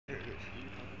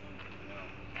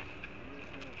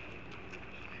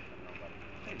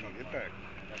Get back.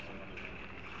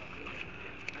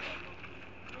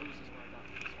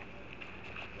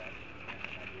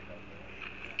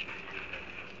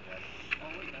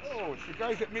 Oh, it's the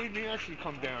guys that made me actually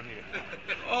come down here.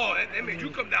 Oh, they made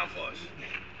you come down for us.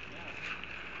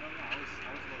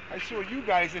 I saw you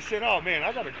guys and said, oh man,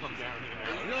 I gotta come down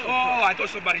here now. Oh, I thought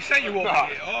somebody sent you over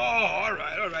here. Oh, all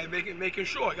right. Making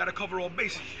sure. I gotta cover all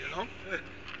bases, you know?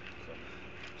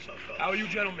 How are you,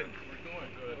 gentlemen? We're doing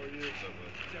good. How are you?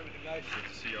 Is everything nice? Good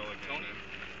to see y'all again, man.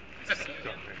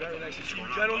 Very nice to see you,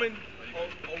 gentlemen.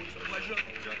 Always a pleasure.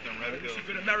 Red Some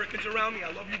good Americans around me.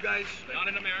 I love you guys. Not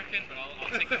an American, but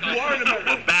I'll take the You are an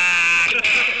American. We're back.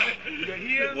 You're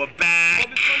here. We're back.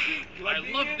 Love this country. You like I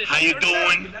being love here? this How you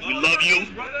doing? We love you.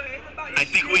 I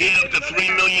think we hit up to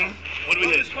 3 million. What do we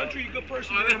Love hit? this country. You're a good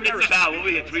person. You're It's American. about, what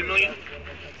we hit? 3 million?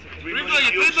 3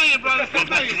 million, 3 million, brother. 3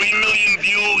 million. 3 million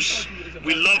views.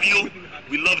 We love you.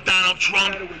 We love Donald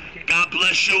Trump. God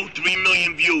bless you. 3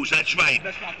 million views. That's right.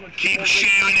 Keep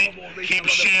sharing it. Keep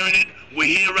sharing it. We're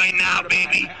here right now,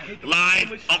 baby.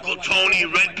 Live. Uncle Tony,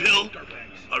 Red Pill.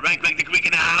 All right, back the Greek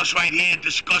in the house right here,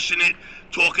 discussing it,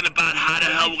 talking about how the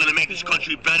hell we're going to make this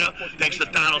country better. Thanks to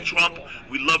Donald Trump.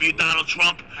 We love you, Donald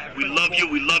Trump. We love you.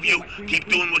 We love you. Keep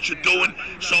doing what you're doing.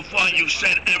 So far, you've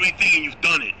said everything and you've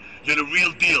done it. You're the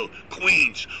real deal.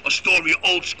 Queens, Astoria,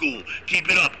 old school.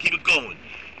 Keep it up. Keep it going.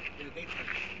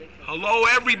 Hello,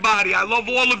 everybody. I love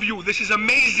all of you. This is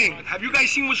amazing. Have you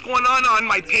guys seen what's going on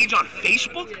my page on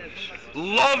Facebook?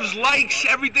 Loves, likes,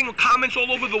 everything, comments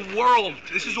all over the world.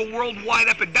 This is a worldwide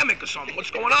epidemic or something.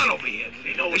 What's going on over here?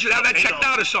 They should have that checked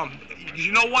out or something. Because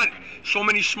you know what? So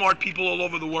many smart people all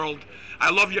over the world. I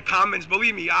love your comments.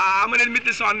 Believe me, I'm going to admit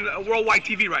this on worldwide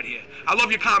TV right here. I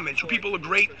love your comments. You people are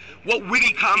great. What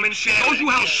witty comments. It shows you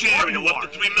how smart you are.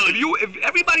 If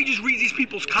everybody just reads these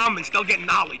people's comments, they'll get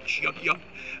knowledge.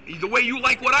 The way you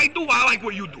like what I do, I like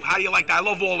what you do. How do you like that? I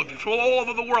love all of you. From all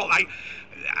over the world.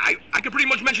 I can pretty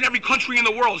much mention every country in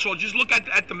the world. So just look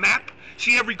at the map,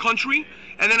 see every country,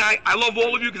 and then I love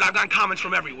all of you because I've gotten comments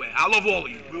from everywhere. I love all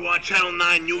of you. We were on Channel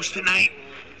 9 News tonight.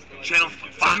 Channel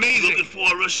 5 is looking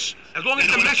for us. As long as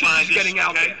the message is getting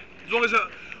out there. As long as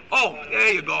oh,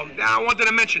 there you go. Now I wanted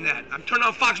to mention that. I'm turning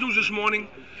on Fox News this morning.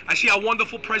 I see our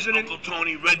wonderful president Uncle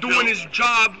Tony, Red doing his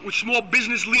job with small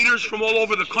business leaders from all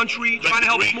over the country, trying to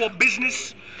help small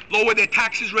business, lower their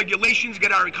taxes, regulations,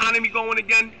 get our economy going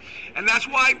again. And that's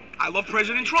why I love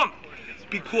President Trump,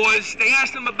 because they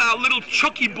asked him about little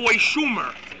Chucky boy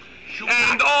Schumer,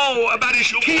 and about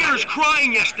his tears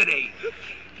crying yesterday.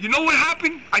 You know what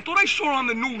happened? I thought I saw on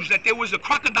the news that there was a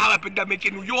crocodile epidemic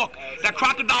in New York, that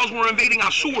crocodiles were invading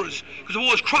our sewers because of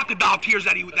all his crocodile tears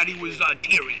that he was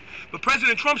tearing. But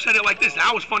President Trump said it like this.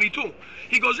 That was funny too.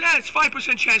 He goes, it's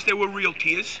 5% chance they were real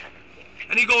tears.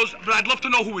 And he goes, but I'd love to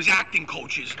know who his acting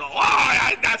coach is though.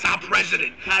 Oh, that's our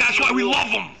president. That's why we love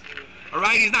him. All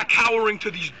right? He's not cowering to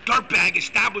these dirtbag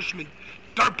establishment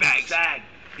dirtbags. Sag.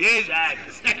 Yeah,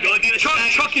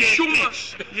 Chucky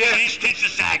Schumer. Yeah, his tits are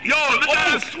sagging. Yo,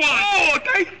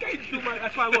 thank you, man.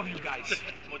 That's why I love you guys.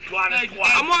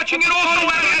 I'm watching it also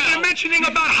as they're mentioning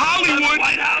about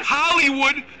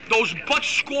Hollywood, those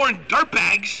butt-scoring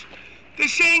dirtbags. They're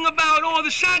saying about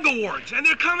the SAG Awards, and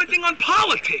they're commenting on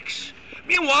politics.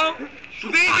 Meanwhile,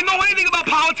 do they even know anything about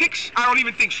politics? I don't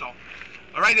even think so.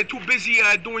 All right, they're too busy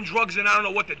doing drugs, and I don't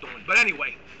know what they're doing. But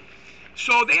anyway.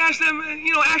 So they asked them,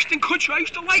 Ashton Kutcher, I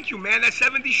used to like you, man, that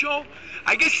 70s show.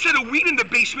 I guess instead of weed in the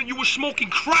basement, you were smoking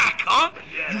crack, huh?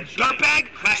 Yeah, you dirtbag,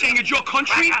 saying it's your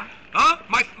country? Huh?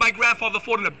 My grandfather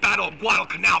fought in the Battle of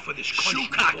Guadalcanal for this country,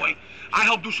 boy. I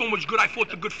helped do so much good. I fought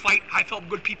the good fight. I've helped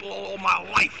good people all my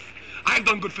life. I've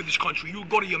done good for this country. You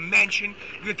go to your mansion,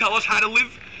 you're going to tell us how to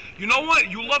live? You know what?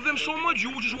 You love them so much,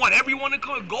 you just want everyone to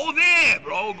come. Go there,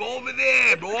 bro. Go over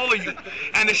there, bro, all of you.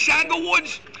 And the SAG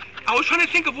Awards, I was trying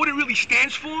to think of what it really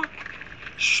stands for.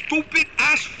 Stupid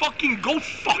ass fucking goat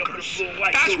fuckers.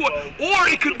 That's what. Or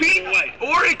it could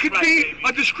be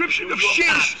a description of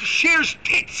Cher's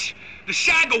tits. The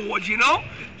SAG Awards, you know.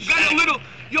 You got a little.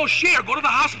 Yo, Cher, go to the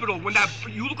hospital when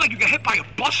you look like you got hit by a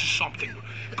bus or something.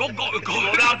 Go down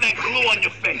that glue on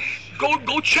your face.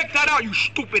 Go check that out, you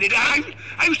stupid idiot.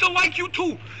 I used to like you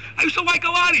too. I used to like a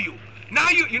lot of you. Now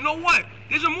you know what?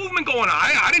 There's a movement going on.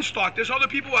 I didn't start this. Other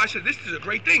people, I said, this is a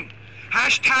great thing.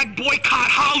 Hashtag boycott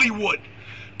Hollywood.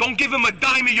 Don't give them a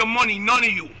dime of your money, none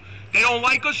of you. They don't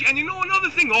like us. And you know another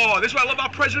thing? This is what I love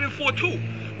about President for too.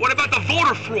 What about the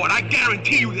voter fraud? I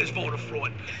guarantee you there's voter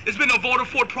fraud. There's been a voter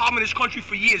fraud problem in this country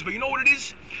for years. But you know what it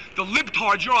is? The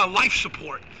libtards, you're on life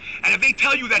support. And if they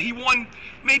tell you that he won,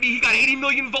 maybe he got 80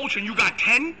 million votes and you got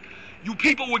 10, you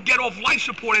people would get off life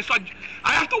support and start.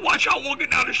 I have to watch out walking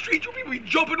down the street. You people be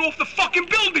jumping off the fucking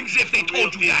buildings if they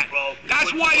told you that.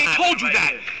 That's why they told you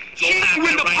that. She didn't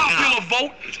win the popular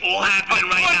vote. It's all happening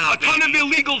right now. A ton of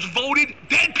illegals voted.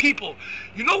 Dead people.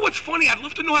 You know what's funny? I'd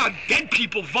love to know how dead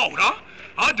people vote,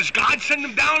 huh? Does God send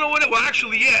them down or whatever? Well,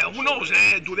 actually, yeah. Who knows?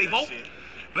 Do they vote?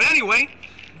 But anyway,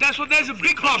 that's what. There's a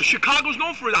big problem. Chicago's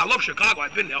known for it. I love Chicago.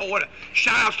 I've been there. Oh, what a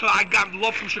shout outs to. I got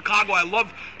love from Chicago. I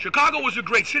love Chicago. Was a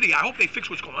great city. I hope they fix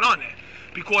what's going on there,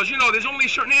 because you know there's only a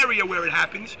certain area where it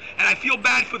happens, and I feel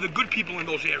bad for the good people in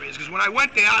those areas. Because when I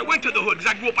went there, I went to the hood.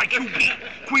 Because I grew up by QB,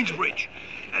 Queensbridge.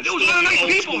 And there was a lot of nice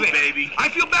people there. Baby. I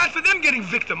feel bad for them getting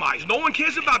victimized. No one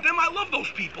cares about them. I love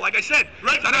those people. Like I said,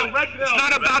 it's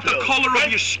not about the color of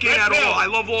your skin at all. I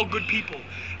love all good people.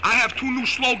 I have 2 new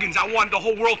slogans. I want the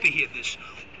whole world to hear this.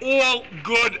 All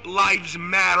good lives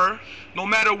matter. No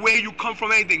matter where you come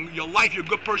from, anything. Your life, you're a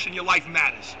good person, your life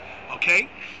matters. Okay?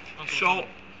 So...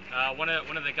 one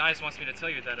of the guys wants me to tell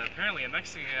you that apparently a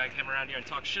Mexican guy came around here and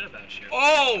talked shit about you.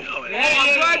 Oh,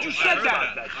 I'm glad you said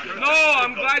that. No,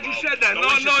 I'm glad you said that. No.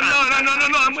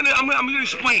 I'm gonna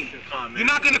explain. You're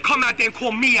not gonna come out there and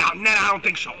call me out. Nah, I don't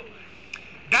think so.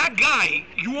 That guy,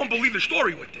 you won't believe the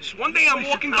story with this. One day I'm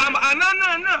walking by.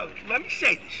 No. Let me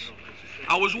say this.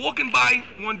 I was walking by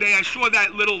one day. I saw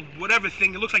that little whatever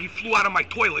thing. It looks like he flew out of my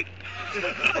toilet.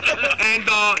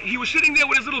 And he was sitting there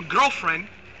with his little girlfriend.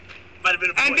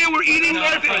 And they were eating.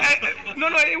 No,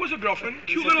 it was a girlfriend.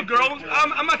 Cute little girl.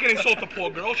 I'm not gonna insult the poor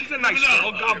girl. She's a nice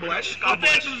girl. God bless. God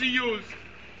bless. What was he used?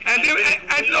 And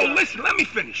no, listen. Let me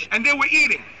finish. And they were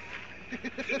eating.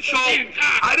 So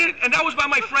I didn't. And that was by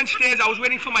my friend's stairs. I was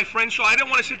waiting for my friend, so I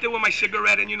didn't want to sit there with my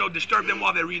cigarette and disturb them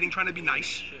while they're eating, trying to be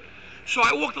nice. So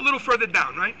I walked a little further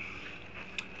down, right?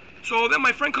 So then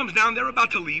my friend comes down. They're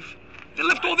about to leave. They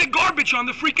left all their garbage on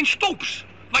the freaking stoops,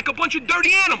 like a bunch of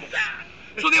dirty animals.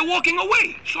 So they're walking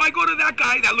away. So I go to that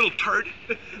guy, that little turd.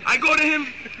 I go to him,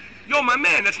 yo, my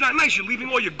man, that's not nice. You're leaving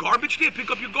all your garbage there. Pick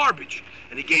up your garbage.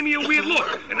 And he gave me a weird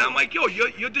look. And I'm like, yo,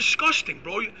 you're disgusting,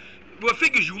 bro. Well,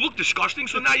 figures you look disgusting,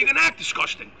 so now you're gonna act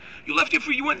disgusting. You left here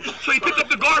you went. So he picked up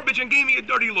the garbage and gave me a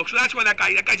dirty look. So that's why that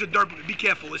guy's a dirt. Be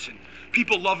careful. Listen,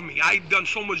 people love me. I've done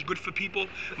so much good for people.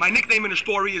 My nickname in the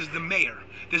story is the mayor.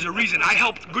 There's a reason. I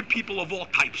helped good people of all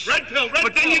types. Red pill.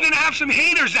 But then you're gonna have some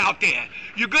haters out there.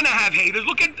 You're gonna have haters.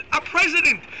 Look at our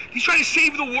president. He's trying to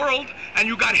save the world, and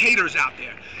you got haters out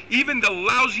there. Even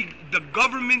the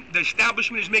government, the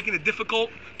establishment is making it difficult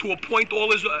to appoint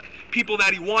all his people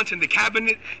that he wants in the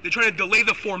cabinet. They're trying to delay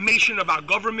the formation of our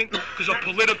government because of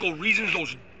political reasons,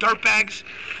 those dirtbags,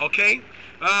 okay?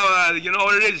 You know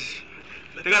what it is.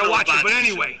 They gotta watch it, but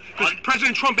anyway, because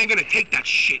President Trump ain't gonna take that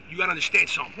shit. You gotta understand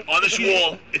something. On this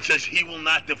wall, it says, he will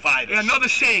not divide us. Another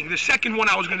saying, the second one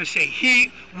I was gonna say, he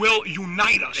will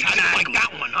unite us. Exactly. How do you like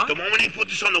that one, huh? The moment they put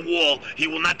this on the wall, he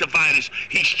will not divide us.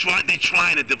 They're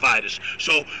trying to divide us.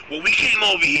 So when we came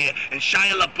over here, and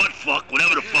Shia LaButtfuck,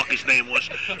 whatever the fuck his name was,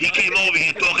 he came over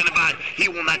here talking about he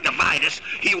will not divide us.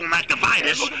 He will not divide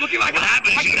us. Looking like what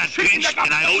happened is he got pinched,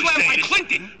 and I always say this,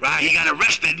 Clinton. right? He got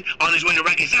arrested on his way to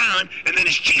Rikers Island, and then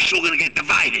his cheeks were gonna get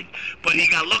divided. But he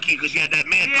got lucky because he had that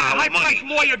manpower, money. High-priced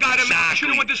lawyer got him. Exactly. Should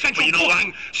have went to Central But you know what?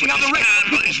 Booking. See how the This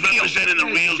camera is rest representing the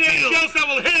real deal.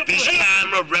 This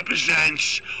camera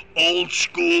represents old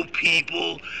school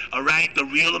people, all right? The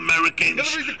real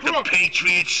Americans, the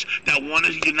patriots that want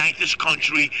to unite this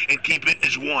country and keep it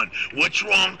as one. What's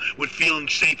wrong with feeling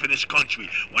safe in this country?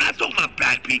 We're not talking about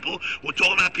bad people. We're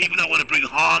talking about people that want to bring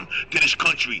harm to this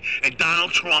country. And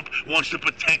Donald Trump wants to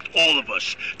protect all of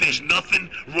us. There's nothing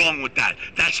wrong with that.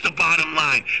 That's the bottom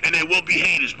line. And there will be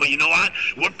haters. But you know what?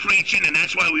 We're preaching, and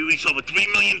that's why we reached over 3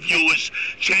 million viewers.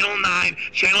 Channel 9,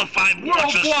 Channel 5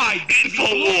 watches. Worldwide.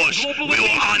 InfoWars. We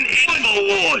were on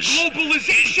InfoWars.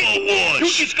 Globalization. InfoWars. You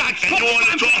just got and you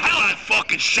want to talk about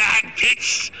fucking sag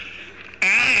tits?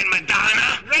 And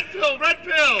Madonna? Red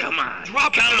pill. Come on.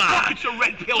 Drop Come on. buckets of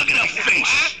red pills. Look at her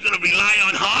face. You gonna rely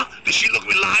on her? Does she look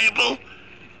reliable?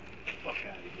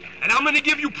 And I'm gonna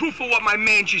give you proof of what my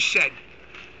man just said.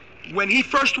 When he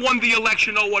first won the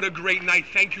election, oh, what a great night.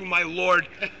 Thank you, my Lord.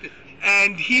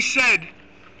 And he said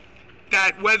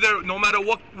that no matter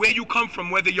where you come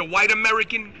from, whether you're white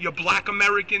American, you're black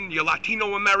American, you're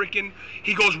Latino American,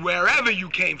 he goes, wherever you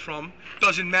came from,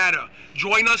 doesn't matter.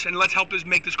 Join us and let's help us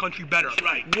make this country better.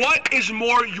 Right. What is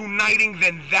more uniting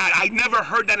than that? I never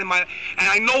heard that and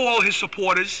I know all his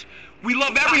supporters. We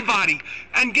love everybody.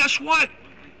 And guess what?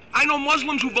 I know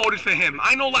Muslims who voted for him.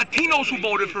 I know Latinos who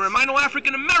voted for him. I know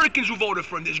African Americans who voted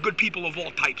for him. There's good people of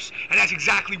all types. And that's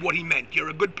exactly what he meant. You're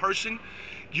a good person.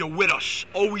 You're with us.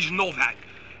 Always know that.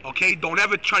 Okay, don't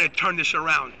ever try to turn this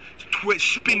around.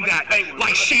 Spin that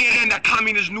like CNN, that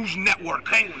Communist News Network,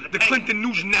 the Clinton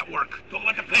News Network.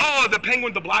 Oh, the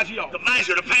Penguin, de Blasio. The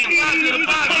Penguin.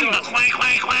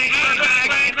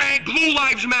 Blue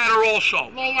Lives Matter also.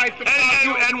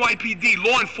 NYPD,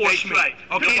 law enforcement.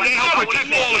 Okay, they help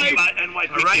protect all of you.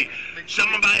 All right.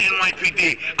 Something about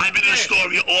NYPD. I've been in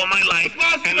Astoria all my life,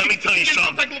 and let me tell you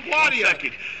something. 1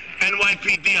 second.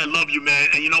 NYPD, I love you, man.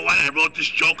 And you know what? I wrote this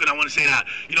joke, and I want to say that.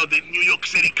 You know, the New York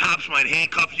City cops might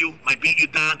handcuff you, might beat you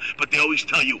down, but they always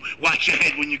tell you, watch your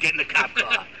head when you get in the cop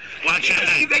car. Watch your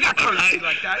head. They got courtesy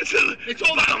like that. It's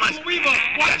all about my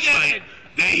Watch your head.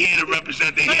 They're here to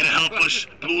represent, they're here to help us.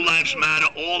 Blue lives matter,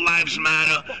 all lives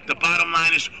matter. The bottom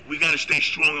line is we gotta stay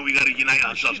strong and we gotta unite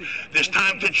ourselves. There's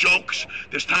time to jokes,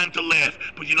 there's time to laugh,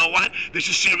 but you know what? This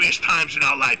is serious times in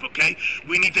our life, okay?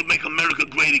 We need to make America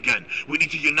great again. We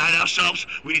need to unite ourselves,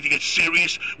 we need to get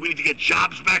serious, we need to get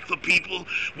jobs back for people,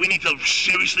 we need to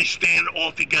seriously stand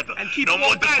all together. And keep no all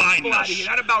more bad dividing people out us. of here.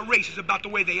 Not about race, it's about the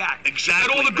way they act. Exactly,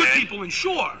 Let all the good man. people in,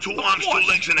 sure. Two Of arms, course. two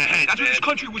legs, and a head. That's what man. this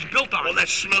country was built on. All that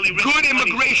smelly rich Good money.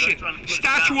 immigration, That's what I'm putting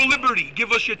Statue down. of Liberty.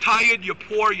 Give us your tired, your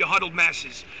poor, your huddled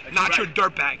masses, not right. your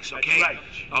dirtbags. Okay, right.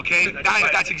 okay. That's right.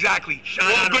 That's exactly. Shout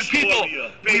All out good people.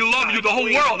 Astoria. We love you, the whole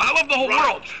Big world. I love the whole Right.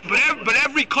 world. But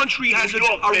every country has New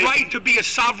York, a baby. right to be a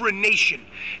sovereign nation.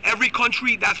 Every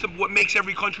country, what makes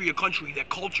every country a country. Their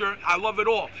culture, I love it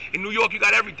all. In New York, you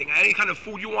got everything. Any kind of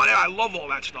food you want, I love all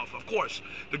that stuff. Of course,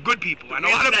 the good people, and a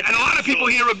lot of people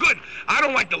here are good. I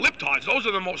don't like the liptards. Those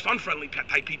are the most unfriendly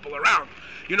type people around.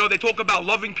 You know, they talk about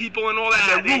loving people and all that.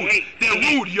 Nah, They're rude.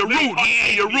 They're rude. You're rude. Yeah,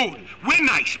 you're rude. We're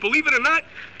nice. Believe it or not,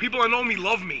 people that know me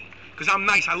love me because I'm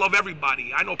nice. I love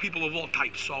everybody. I know people of all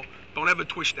types, so don't ever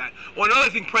twist that. Or another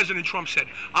thing President Trump said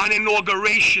on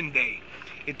Inauguration Day,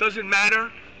 it doesn't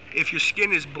matter if your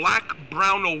skin is black,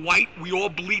 brown, or white. We all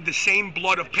bleed the same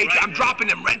blood of patriotism. right, I'm dropping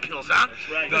them red pills, huh?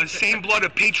 right. The same blood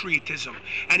of patriotism.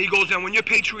 And he goes, and when you're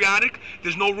patriotic,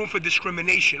 there's no room for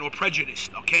discrimination or prejudice,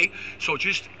 okay? So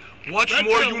just what's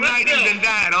more united than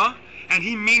that, huh? And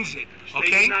he means it, okay?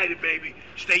 Stay united, baby.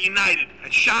 Stay united.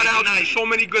 And shout out to so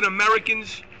many good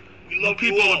Americans. We love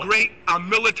People you all. are great. Our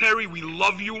military, we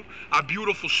love you. Our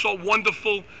beautiful, so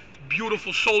wonderful,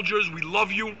 beautiful soldiers, we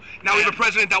love you. Now we have a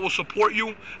president that will support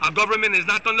you. Our government has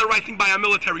not done the right thing by our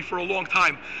military for a long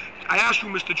time. I ask you,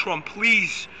 Mr. Trump,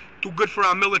 please do good for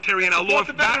our military and our law.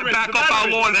 Back up our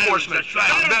law enforcement.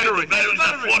 Our veterans.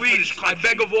 Please, I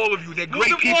beg of all of you. They're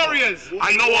great people.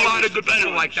 I know a lot of good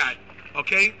people like that.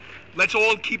 Okay? Let's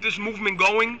all keep this movement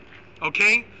going.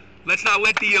 Okay? Let's not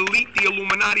let the elite, the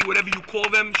Illuminati, whatever you call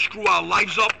them, screw our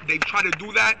lives up. They try to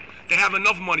do that. They have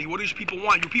enough money. What do these people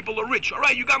want? You people are rich. All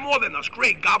right, you got more than us.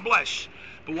 Great. God bless.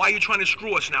 But why are you trying to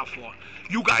screw us now for?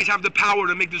 You guys have the power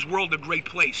to make this world a great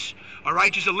place. All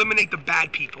right? Just eliminate the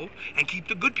bad people and keep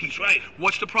the good people. Right.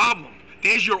 What's the problem?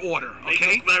 There's your order,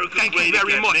 okay? Make America Thank great you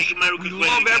very again. much. Make America We great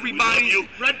love again. everybody. We love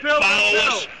you. Red pill, Follow red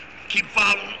us. pill. Keep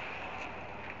following.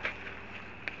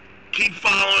 Keep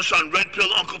following us on Red Pill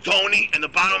Uncle Tony, and the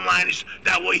bottom line is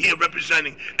that we're here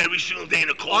representing every single day in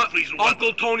the cold freezing weather.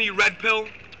 Uncle Tony Red Pill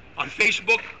on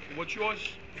Facebook. What's yours?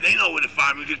 They know where to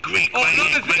find me. The Greek. Oh, right here,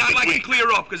 another thing Greg I'd the like to Greek.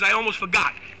 clear up, because I almost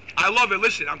forgot. I love it.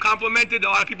 Listen, I'm complimented. A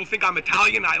lot of people think I'm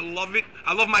Italian. I love it.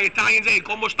 I love my Italians. Hey,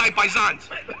 como stai paisans?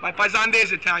 My paisan there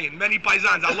is Italian. Many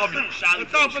paisans. I love you.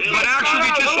 But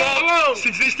actually,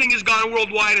 since this thing has gone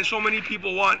worldwide and so many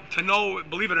people want to know,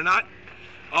 believe it or not,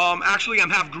 actually I'm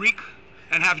half Greek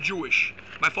and half Jewish.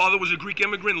 My father was a Greek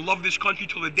immigrant, loved this country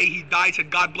till the day he died, said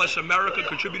God bless America,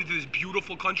 contributed to this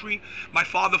beautiful country. My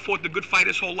father fought the good fight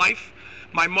his whole life.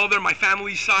 My mother, my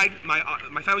family's side,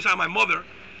 my mother,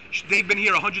 they've been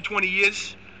here 120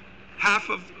 years. Half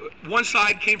of one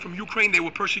side came from Ukraine, they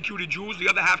were persecuted Jews. The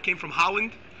other half came from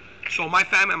Holland. So my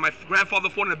family and my grandfather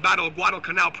fought in the Battle of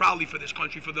Guadalcanal proudly for this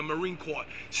country, for the Marine Corps.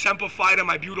 Semper Fighter,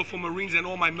 my beautiful Marines, and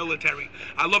all my military.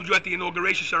 I loved you at the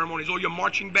inauguration ceremonies, all your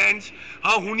marching bands.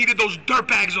 Who needed those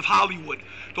dirtbags of Hollywood?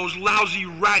 Those lousy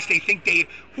rats, they think they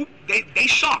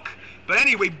suck. But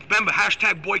anyway, remember,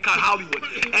 hashtag boycott Hollywood.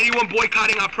 Anyone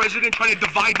boycotting our president, trying to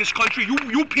divide this country,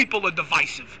 you people are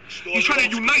divisive. He's trying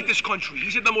to unite this country. He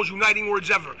said the most uniting words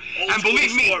ever. And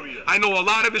believe me, I know a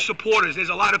lot of his supporters. There's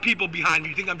a lot of people behind me.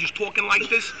 You think I'm just talking like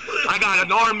this? I got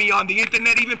an army on the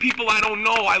internet, even people I don't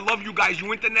know. I love you guys,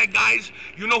 you internet guys.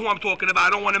 You know who I'm talking about. I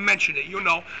don't want to mention it. You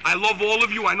know. I love all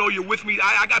of you. I know you're with me.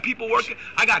 I got people working.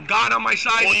 I got God on my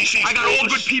side. I got all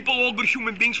good people, all good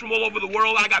human beings from all over the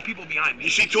world. I got people behind me. You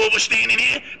see two of us standing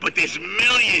here, but there's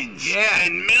millions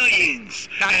and millions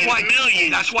That's why.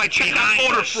 Millions That's why. Check that behind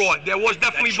voter us. fraud. There was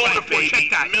definitely That's voter right, fraud. baby. Check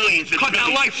that. Millions and Cut that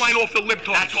billions. lifeline off the lip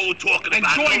talks. That's what we're talking And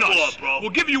about. join No us. more, bro. We'll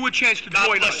give you a chance to God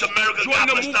join bless us. America. Join God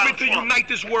the bless movement Donald to Trump. unite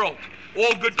this world.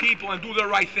 All good people and do the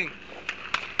right thing.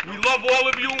 We love all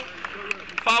of you.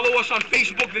 Follow us on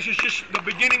Facebook. This is just the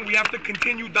beginning. We have to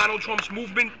continue Donald Trump's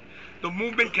movement. The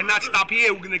movement cannot stop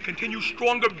here. We're going to continue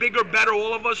stronger, bigger, better.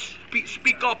 All of us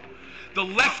speak up. The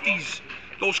lefties,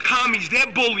 those commies, they're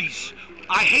bullies.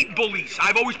 I hate bullies.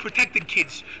 I've always protected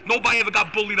kids. Nobody ever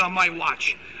got bullied on my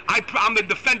watch. I'm the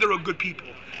defender of good people.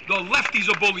 The lefties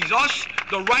are bullies. Us,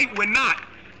 the right, we're not.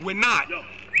 We're not.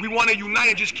 We want to unite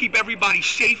and just keep everybody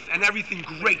safe and everything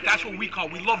great. That's what we call.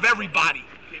 We love everybody.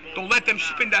 Don't let them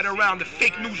spin that around. The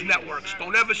fake news networks.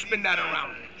 Don't ever spin that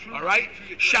around. All right?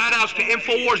 Shout outs to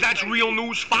InfoWars. That's real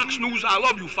news. Fox News. I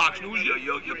love you, Fox News.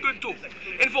 You're good too.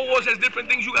 InfoWars has different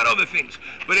things. You got other things.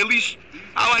 But at least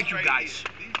I like you guys.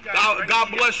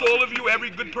 God bless all of you. Every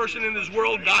good person in this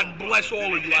world. God bless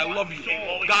all of you. I love you.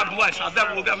 God bless. I'm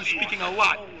definitely speaking a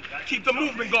lot. Keep the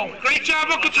movement going. Great job,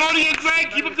 Uncle Tony and Greg.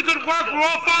 Keep up the good work. We're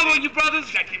all following you,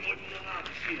 brothers.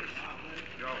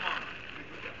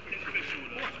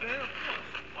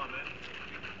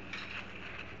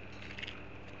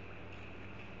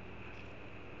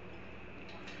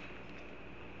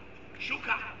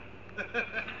 Shuka.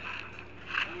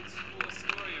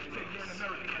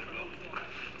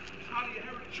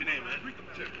 What's your name, man?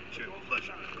 Chip.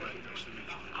 Pleasure. Nice to meet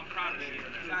you. I'm proud of you.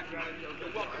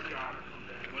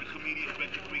 One comedian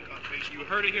spent the week on Facebook. You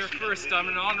heard it here first. I'm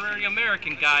an honorary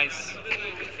American, guys.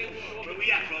 Where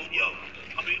we at, bro? Yo,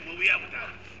 where we at with that?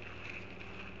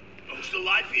 Oh, we're still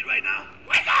live feed right now?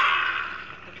 Wake up!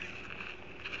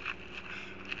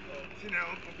 You know,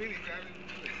 Uncle Billy got it.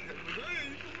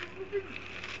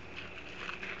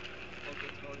 Uncle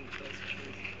Tony tells the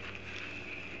truth.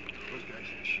 Those guys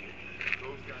are shit.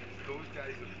 Those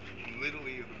guys are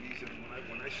literally the reason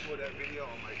when I saw that video,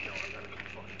 I'm like, yo, I gotta come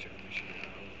fucking check this shit out.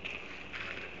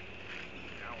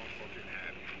 Now I'm fucking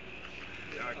happy.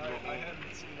 Now I can go I home.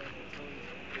 haven't seen Uncle Tony's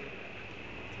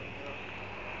until now.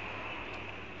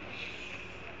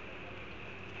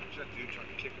 What's that dude trying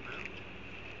to kick him out?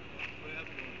 What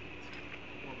happened?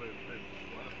 Well,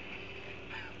 wow.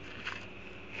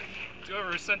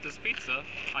 Whoever sent this pizza,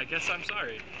 I guess I'm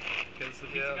sorry. Because the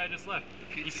pizza Yeah. guy just left.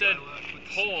 The He pizza said, guy left with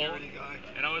the Pole, security guy.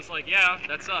 and I was like, yeah,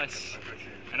 that's us.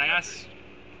 And I asked,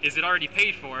 is it already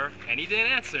paid for? And he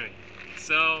didn't answer me.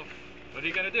 So, what are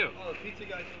you gonna do? Oh, the pizza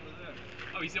guy's over there.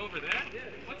 Oh, he's over there? Yeah,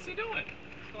 he's What's over he doing?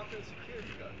 He's talking to the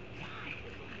security guy.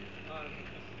 Why?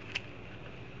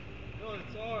 No,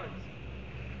 it's ours.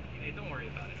 Hey, don't worry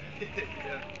about it.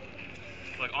 Yeah.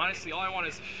 Look, honestly, all I want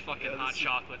is fucking Yeah, hot this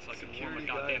chocolate so I can warm my security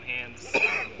goddamn guy. hands.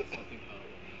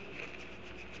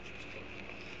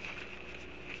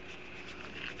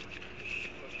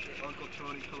 Uncle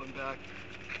Tony coming back.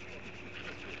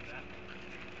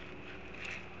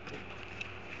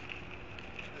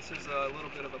 This is a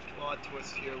little bit of a plot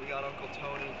twist here. We got Uncle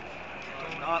Tony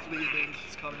not leaving.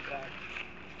 He's coming back.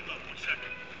 Hold on 1 second.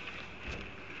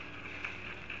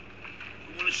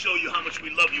 We want to show you how much we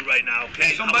love you right now,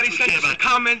 okay? Somebody How much we sent care us a about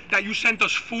comment that you sent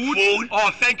us food. Food? Oh,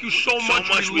 thank you so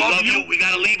much. we love you. We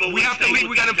gotta leave. We have to leave.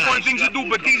 We got important things to do,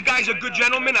 but these guys are good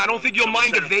gentlemen. I don't think you'll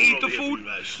mind if they eat the food.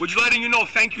 We're just letting you know.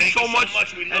 Thank you so much.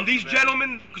 We love And these you, man.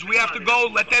 gentlemen, because we have to go,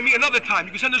 let them eat another time.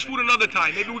 You can send us food another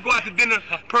time. Maybe we go out to dinner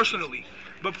personally.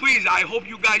 But please, I hope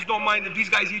you guys don't mind if these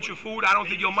guys eat your food. I don't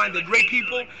think you'll mind. They're great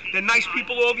people. They're nice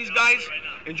people, all these guys.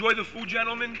 Enjoy the food,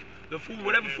 gentlemen. The food,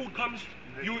 whatever food comes,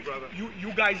 you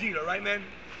guys eat, all right, man?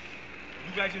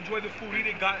 You guys enjoy the food, eat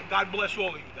it. God bless all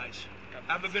of you guys.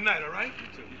 Have a good night, all right?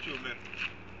 You too, man.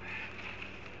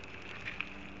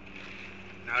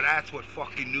 Now that's what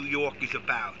fucking New York is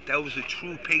about. Those are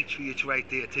true patriots right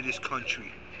there to this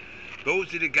country.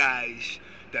 Those are the guys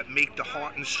that make the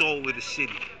heart and soul of the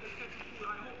city.